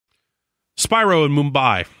Spyro in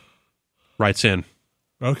Mumbai writes in.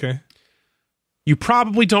 Okay. You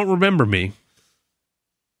probably don't remember me,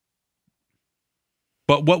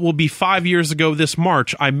 but what will be 5 years ago this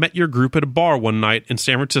March, I met your group at a bar one night in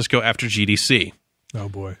San Francisco after GDC. Oh,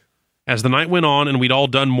 boy. As the night went on and we'd all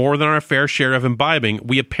done more than our fair share of imbibing,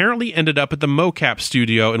 we apparently ended up at the mocap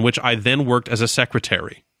studio in which I then worked as a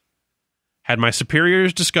secretary. Had my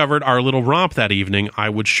superiors discovered our little romp that evening, I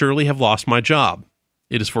would surely have lost my job.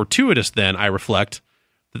 It is fortuitous, then, I reflect,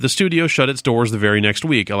 that the studio shut its doors the very next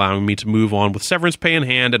week, allowing me to move on with severance pay in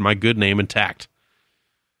hand and my good name intact.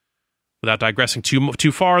 Without digressing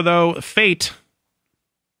too far, though, fate,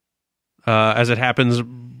 as it happens...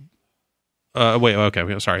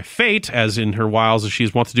 Fate, as in her wiles as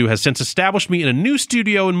she's wont to do, has since established me in a new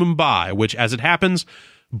studio in Mumbai, which, as it happens,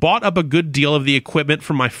 bought up a good deal of the equipment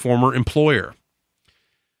from my former employer.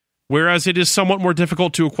 Whereas it is somewhat more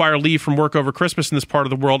difficult to acquire leave from work over Christmas in this part of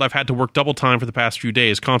the world, I've had to work double time for the past few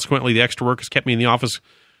days. Consequently, the extra work has kept me in the office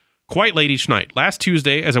quite late each night. Last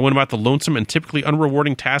Tuesday, as I went about the lonesome and typically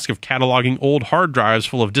unrewarding task of cataloging old hard drives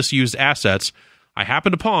full of disused assets, I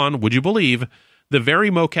happened upon, would you believe, the very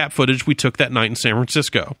mocap footage we took that night in San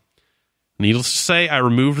Francisco. Needless to say, I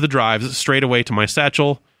removed the drives straight away to my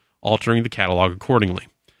satchel, altering the catalog accordingly.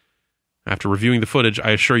 After reviewing the footage,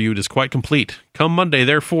 I assure you it is quite complete. Come Monday,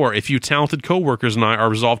 therefore, a few talented co-workers and I are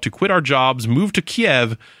resolved to quit our jobs, move to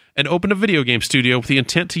Kiev, and open a video game studio with the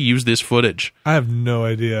intent to use this footage. I have no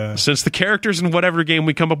idea. Since the characters in whatever game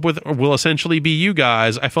we come up with will essentially be you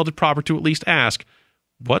guys, I felt it proper to at least ask,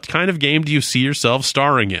 what kind of game do you see yourselves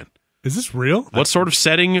starring in? Is this real? What sort of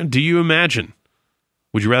setting do you imagine?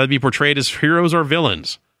 Would you rather be portrayed as heroes or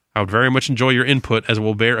villains? I would very much enjoy your input, as it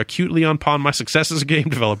will bear acutely upon my success as a game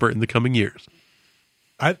developer in the coming years.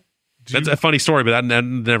 That's a funny story, but that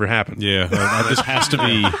never happened. Yeah, this has to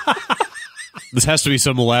be. This has to be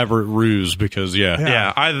some elaborate ruse because,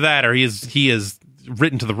 yeah, either that or he is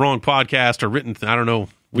written to the wrong podcast or written. I don't know.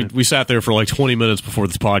 We sat there for like 20 minutes before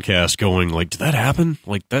this podcast going like, did that happen?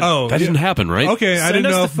 Like that didn't happen, right? Okay, send I didn't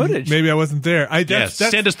know the footage. Maybe I wasn't there.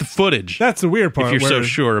 Send us the footage. That's the weird part. If you're so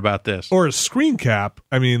sure about this. Or a screen cap.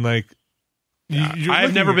 I mean, like...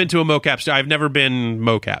 I've never been to a mocap. I've never been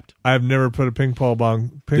mocapped. I've never put a ping pong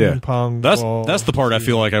ball. That's the part I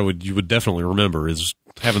feel like you would definitely remember is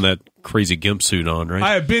having that crazy gimp suit on, right?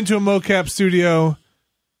 I have been to a mocap studio.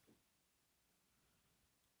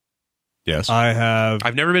 Yes.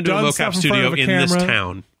 I've never been to a mocap studio in this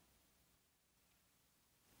town.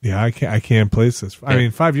 Yeah, I can't place this. I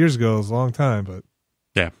mean, 5 years ago was a long time, but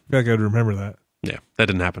yeah, I feel like I'd remember that. Yeah, that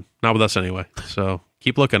didn't happen. Not with us anyway. So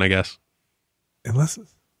keep looking, I guess. Unless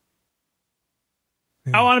it's...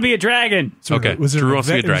 I want to be a dragon. Okay. Drew wants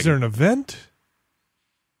to be a dragon. Was there an event?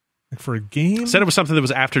 Like for a game? Said it was something that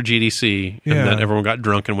was after GDC, and then everyone got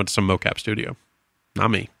drunk and went to some mocap studio.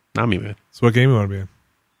 Not me, man. So what game do you want to be in?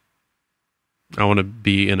 I want to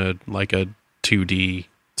be in a 2D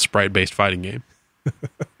sprite-based fighting game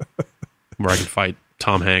where I can fight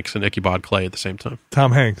Tom Hanks and Ichabod Clay at the same time.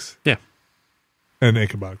 Tom Hanks? Yeah. And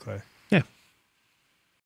Ichabod Clay.